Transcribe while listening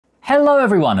Hello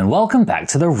everyone and welcome back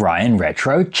to the Ryan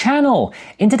Retro channel.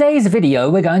 In today's video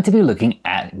we're going to be looking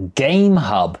at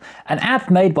GameHub, an app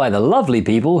made by the lovely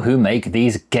people who make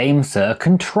these GameSir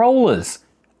controllers.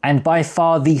 And by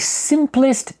far the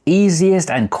simplest,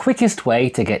 easiest and quickest way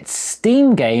to get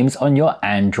Steam games on your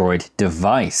Android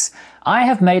device. I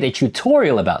have made a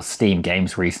tutorial about Steam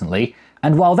games recently,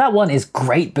 and while that one is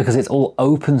great because it's all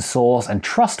open source and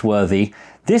trustworthy,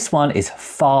 this one is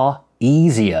far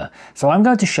easier. So I'm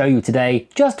going to show you today,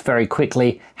 just very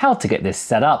quickly, how to get this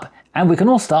set up, and we can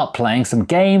all start playing some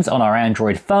games on our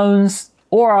Android phones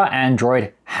or our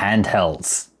Android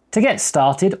handhelds. To get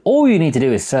started, all you need to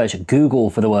do is search Google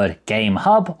for the word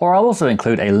GameHub, or I'll also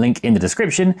include a link in the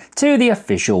description to the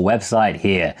official website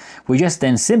here. We just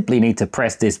then simply need to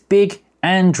press this big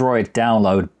Android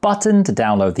download button to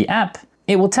download the app.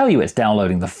 It will tell you it's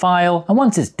downloading the file, and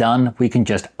once it's done, we can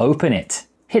just open it.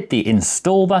 Hit the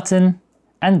install button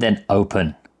and then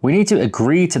open. We need to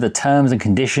agree to the terms and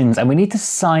conditions, and we need to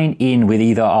sign in with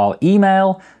either our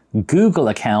email, Google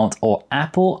account, or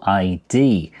Apple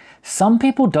ID. Some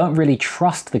people don't really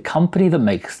trust the company that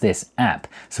makes this app.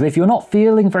 So if you're not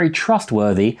feeling very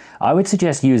trustworthy, I would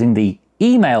suggest using the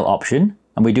email option.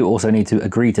 And we do also need to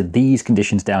agree to these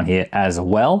conditions down here as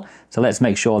well. So let's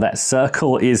make sure that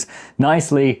circle is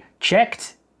nicely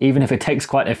checked, even if it takes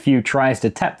quite a few tries to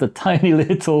tap the tiny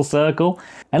little circle.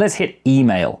 And let's hit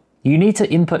email. You need to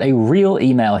input a real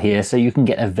email here so you can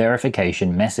get a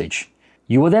verification message.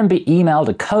 You will then be emailed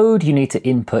a code you need to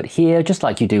input here, just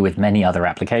like you do with many other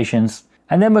applications.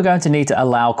 And then we're going to need to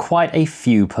allow quite a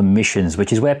few permissions,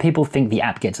 which is where people think the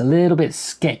app gets a little bit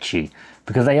sketchy,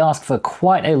 because they ask for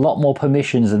quite a lot more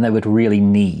permissions than they would really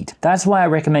need. That's why I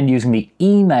recommend using the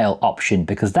email option,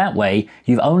 because that way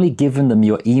you've only given them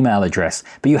your email address,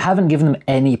 but you haven't given them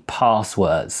any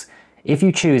passwords. If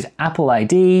you choose Apple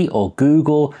ID or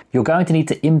Google, you're going to need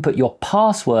to input your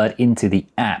password into the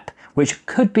app, which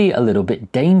could be a little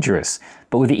bit dangerous.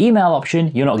 But with the email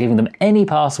option, you're not giving them any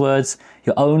passwords,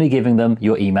 you're only giving them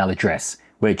your email address,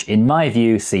 which in my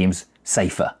view seems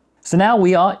safer. So now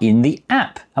we are in the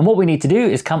app, and what we need to do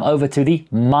is come over to the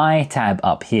My tab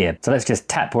up here. So let's just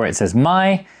tap where it says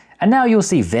My, and now you'll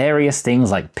see various things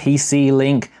like PC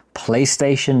link,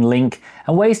 PlayStation link,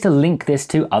 and ways to link this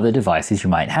to other devices you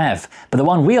might have. But the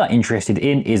one we are interested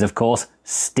in is, of course,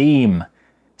 Steam.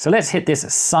 So let's hit this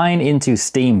Sign into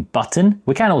Steam button.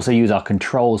 We can also use our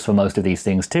controls for most of these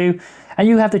things too, and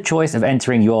you have the choice of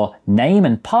entering your name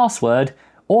and password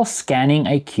or scanning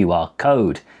a QR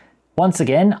code. Once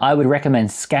again, I would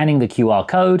recommend scanning the QR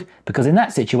code, because in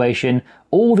that situation,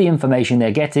 all the information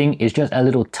they're getting is just a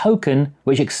little token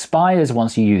which expires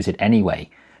once you use it anyway.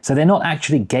 So they're not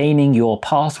actually gaining your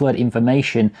password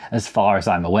information as far as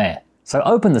I'm aware. So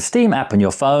open the Steam app on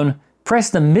your phone, press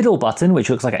the middle button, which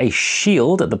looks like a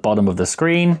shield at the bottom of the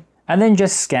screen, and then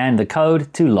just scan the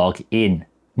code to log in.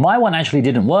 My one actually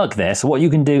didn't work there, so what you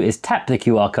can do is tap the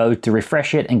QR code to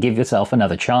refresh it and give yourself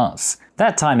another chance.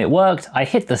 That time it worked. I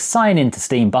hit the Sign into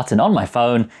Steam button on my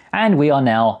phone, and we are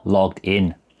now logged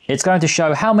in. It's going to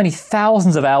show how many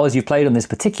thousands of hours you've played on this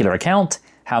particular account,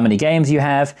 how many games you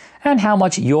have, and how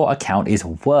much your account is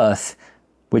worth,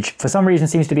 which for some reason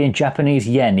seems to be in Japanese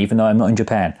yen, even though I'm not in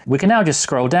Japan. We can now just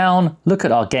scroll down, look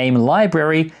at our game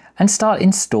library, and start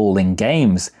installing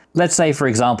games. Let's say, for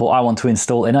example, I want to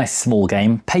install a nice small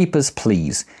game, Papers,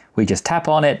 Please. We just tap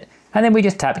on it, and then we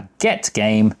just tap Get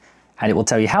Game, and it will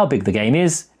tell you how big the game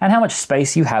is and how much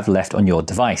space you have left on your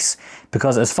device.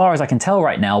 Because as far as I can tell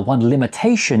right now, one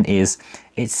limitation is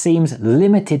it seems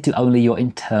limited to only your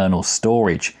internal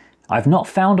storage. I've not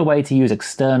found a way to use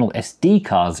external SD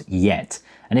cards yet,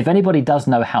 and if anybody does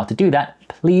know how to do that,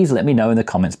 please let me know in the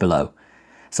comments below.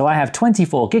 So I have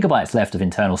 24 gigabytes left of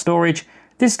internal storage.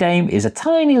 This game is a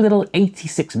tiny little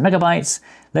 86 megabytes.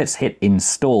 Let's hit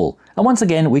install. And once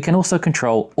again, we can also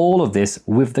control all of this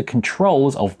with the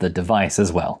controls of the device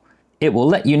as well. It will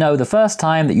let you know the first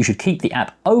time that you should keep the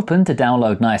app open to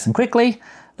download nice and quickly.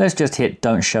 Let's just hit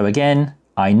Don't Show Again.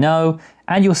 I know.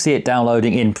 And you'll see it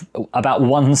downloading in about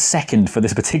 1 second for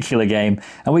this particular game.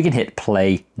 And we can hit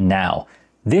Play Now.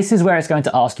 This is where it's going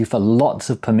to ask you for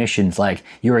lots of permissions, like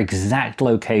your exact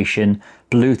location,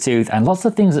 Bluetooth, and lots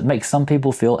of things that make some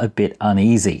people feel a bit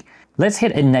uneasy. Let's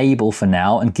hit Enable for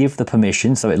now and give the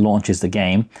permission so it launches the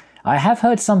game. I have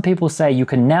heard some people say you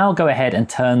can now go ahead and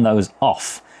turn those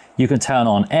off. You can turn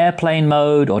on airplane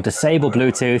mode or disable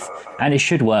Bluetooth, and it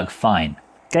should work fine.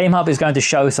 GameHub is going to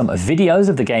show some videos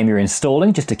of the game you're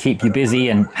installing just to keep you busy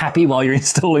and happy while you're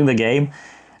installing the game.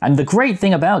 And the great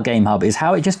thing about GameHub is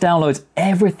how it just downloads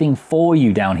everything for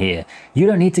you down here. You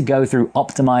don't need to go through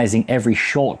optimizing every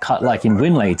shortcut like in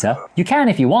Winlater. You can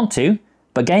if you want to,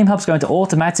 but GameHub's going to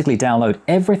automatically download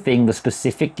everything the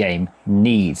specific game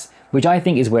needs, which I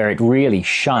think is where it really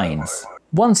shines.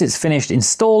 Once it's finished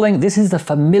installing, this is the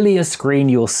familiar screen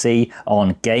you'll see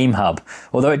on GameHub,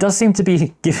 although it does seem to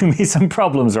be giving me some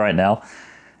problems right now.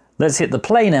 Let's hit the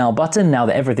Play Now button now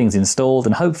that everything's installed,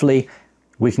 and hopefully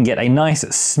we can get a nice,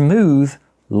 smooth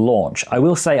launch. I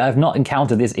will say I've not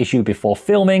encountered this issue before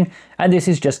filming, and this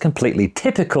is just completely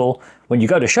typical when you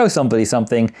go to show somebody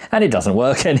something and it doesn't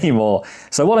work anymore.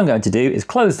 So what I'm going to do is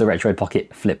close the Retroid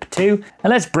Pocket Flip 2,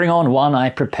 and let's bring on one I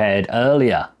prepared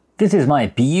earlier. This is my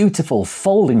beautiful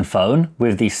folding phone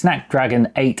with the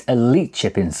Snapdragon 8 Elite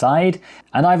chip inside,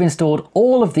 and I've installed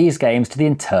all of these games to the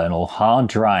internal hard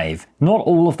drive. Not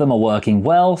all of them are working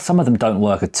well, some of them don't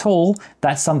work at all.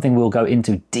 That's something we'll go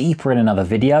into deeper in another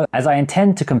video, as I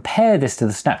intend to compare this to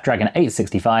the Snapdragon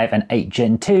 865 and 8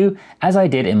 Gen 2 as I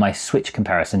did in my Switch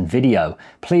comparison video.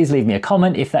 Please leave me a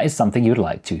comment if that is something you'd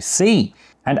like to see.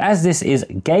 And as this is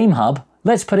GameHub,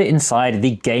 let's put it inside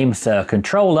the GameSir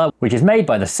controller, which is made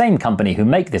by the same company who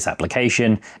make this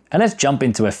application, and let's jump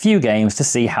into a few games to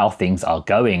see how things are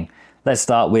going. Let's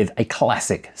start with a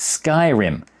classic,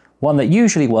 Skyrim, one that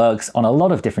usually works on a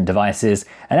lot of different devices,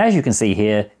 and as you can see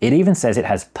here, it even says it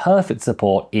has perfect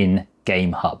support in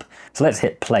GameHub. So let's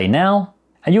hit play now,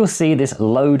 and you'll see this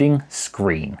loading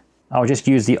screen. I'll just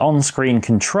use the on-screen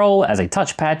control as a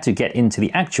touchpad to get into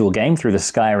the actual game through the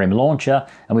Skyrim launcher,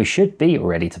 and we should be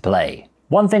ready to play.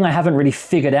 One thing I haven't really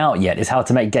figured out yet is how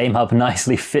to make GameHub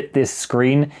nicely fit this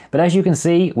screen, but as you can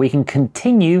see, we can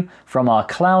continue from our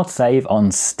cloud save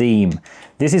on Steam.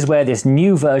 This is where this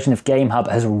new version of GameHub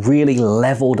has really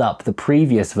leveled up the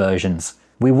previous versions.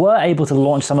 We were able to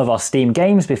launch some of our Steam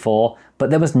games before, but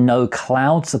there was no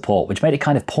cloud support, which made it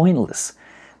kind of pointless.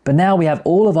 But now we have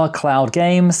all of our cloud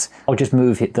games. I'll just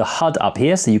move the HUD up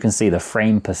here so you can see the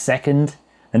frame per second.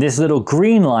 And this little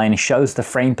green line shows the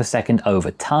frame per second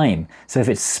over time. So if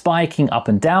it's spiking up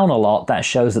and down a lot, that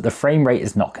shows that the frame rate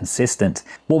is not consistent.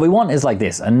 What we want is like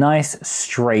this, a nice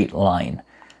straight line.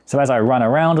 So as I run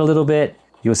around a little bit,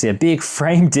 you'll see a big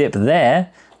frame dip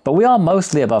there, but we are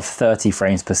mostly above 30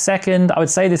 frames per second. I would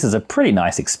say this is a pretty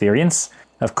nice experience.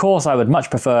 Of course, I would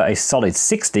much prefer a solid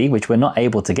 60, which we're not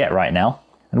able to get right now.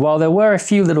 And while there were a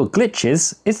few little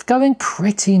glitches, it's going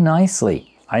pretty nicely.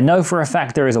 I know for a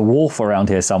fact there is a wolf around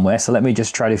here somewhere, so let me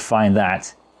just try to find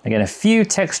that. Again, a few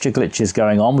texture glitches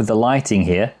going on with the lighting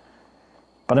here,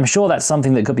 but I'm sure that's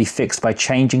something that could be fixed by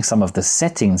changing some of the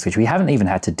settings, which we haven't even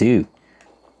had to do.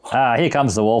 Ah, here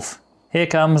comes the wolf. Here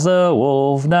comes the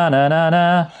wolf, na na na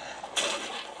na.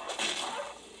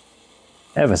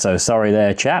 Ever so sorry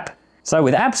there, chap. So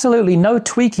with absolutely no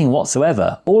tweaking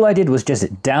whatsoever, all I did was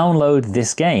just download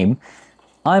this game.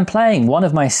 I'm playing one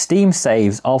of my Steam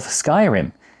saves of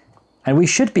Skyrim, and we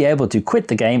should be able to quit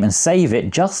the game and save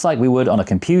it just like we would on a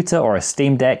computer or a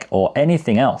Steam Deck or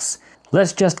anything else.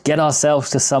 Let's just get ourselves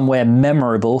to somewhere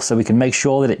memorable so we can make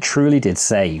sure that it truly did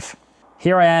save.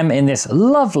 Here I am in this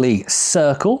lovely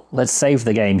circle. Let's save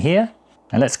the game here,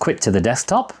 and let's quit to the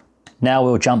desktop. Now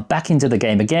we'll jump back into the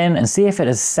game again and see if it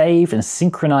has saved and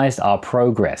synchronized our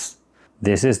progress.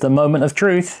 This is the moment of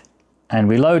truth. And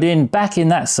we load in back in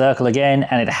that circle again,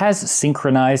 and it has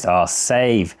synchronized our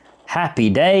save. Happy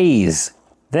days!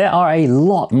 There are a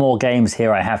lot more games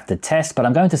here I have to test, but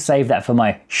I'm going to save that for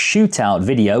my shootout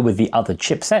video with the other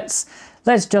chipsets.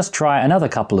 Let's just try another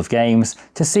couple of games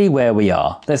to see where we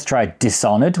are. Let's try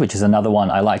Dishonored, which is another one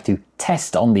I like to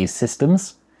test on these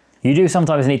systems. You do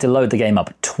sometimes need to load the game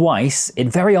up twice. It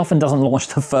very often doesn't launch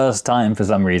the first time for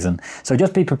some reason, so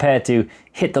just be prepared to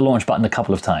hit the launch button a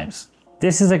couple of times.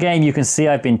 This is a game you can see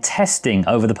I've been testing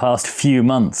over the past few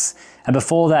months, and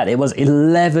before that it was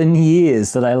 11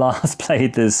 years that I last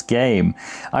played this game.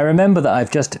 I remember that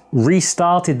I've just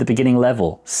restarted the beginning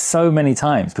level so many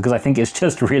times because I think it's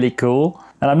just really cool,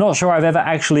 and I'm not sure I've ever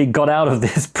actually got out of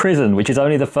this prison, which is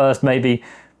only the first maybe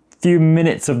few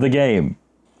minutes of the game.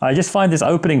 I just find this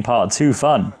opening part too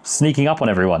fun, sneaking up on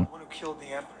everyone. One who killed the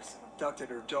Empress and abducted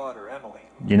her daughter, Emily.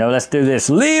 You know, let's do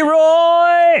this.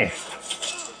 Leroy!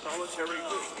 Solitary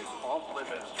group is off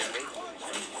limits to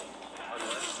matrons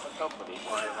unless accompanied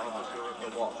by an officer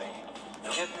of the law.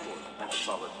 Henceforth, the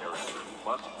solitary group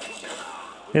must be.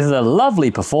 This is a lovely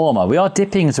performer. We are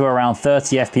dipping to around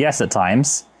 30 FPS at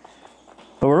times,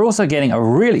 but we're also getting a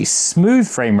really smooth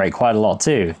frame rate quite a lot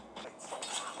too.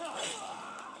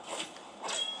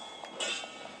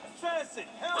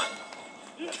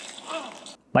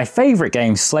 My favorite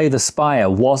game, Slay the Spire,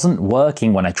 wasn't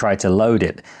working when I tried to load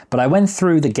it, but I went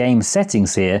through the game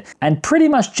settings here and pretty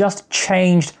much just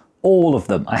changed all of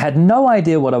them. I had no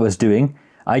idea what I was doing.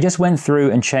 I just went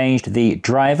through and changed the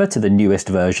driver to the newest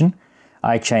version.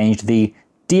 I changed the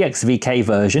DXVK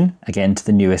version, again to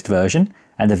the newest version,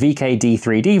 and the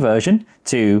VKD3D version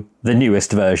to the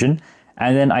newest version.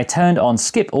 And then I turned on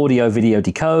skip audio video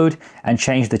decode and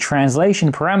changed the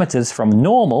translation parameters from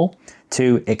normal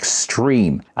to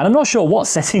extreme. And I'm not sure what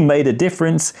setting made a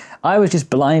difference. I was just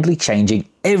blindly changing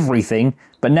everything.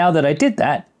 But now that I did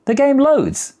that, the game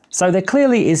loads. So there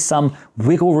clearly is some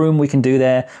wiggle room we can do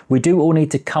there. We do all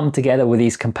need to come together with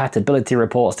these compatibility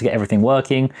reports to get everything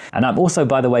working. And I'm also,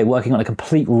 by the way, working on a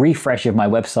complete refresh of my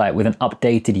website with an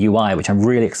updated UI, which I'm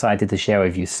really excited to share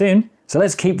with you soon. So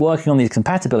let's keep working on these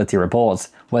compatibility reports,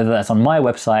 whether that's on my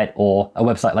website or a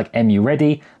website like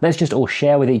EmuReady. Let's just all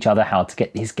share with each other how to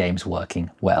get these games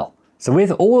working well. So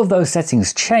with all of those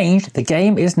settings changed, the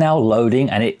game is now loading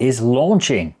and it is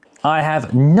launching. I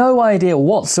have no idea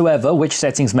whatsoever which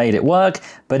settings made it work,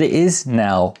 but it is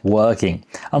now working.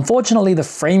 Unfortunately, the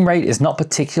frame rate is not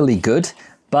particularly good,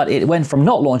 but it went from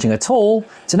not launching at all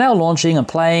to now launching and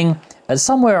playing at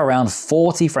somewhere around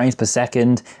 40 frames per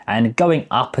second and going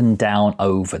up and down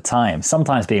over time.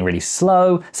 Sometimes being really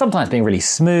slow, sometimes being really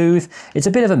smooth. It's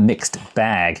a bit of a mixed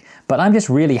bag, but I'm just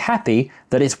really happy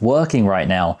that it's working right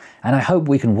now. And I hope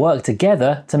we can work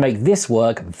together to make this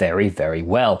work very, very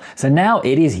well. So now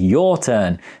it is your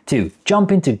turn to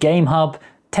jump into GameHub,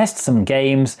 test some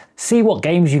games, see what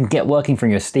games you can get working from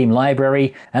your Steam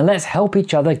library, and let's help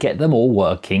each other get them all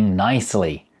working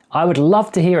nicely. I would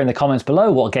love to hear in the comments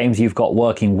below what games you've got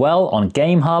working well on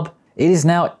GameHub. It is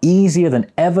now easier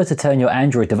than ever to turn your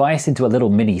Android device into a little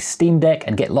mini Steam Deck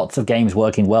and get lots of games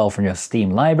working well from your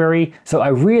Steam library. So I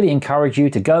really encourage you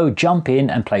to go jump in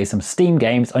and play some Steam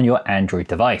games on your Android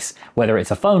device, whether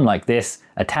it's a phone like this,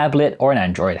 a tablet, or an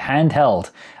Android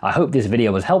handheld. I hope this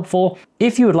video was helpful.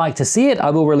 If you would like to see it, I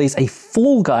will release a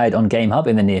full guide on GameHub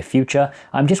in the near future.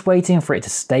 I'm just waiting for it to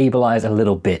stabilize a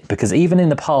little bit, because even in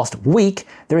the past week,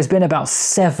 there has been about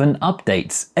 7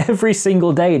 updates. Every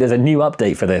single day there's a new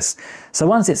update for this. So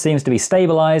once it seems to be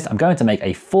stabilized, I'm going to make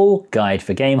a full guide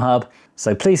for GameHub.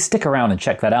 So please stick around and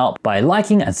check that out by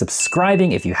liking and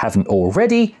subscribing if you haven't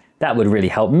already. That would really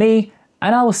help me,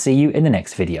 and I will see you in the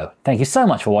next video. Thank you so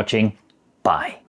much for watching. Bye.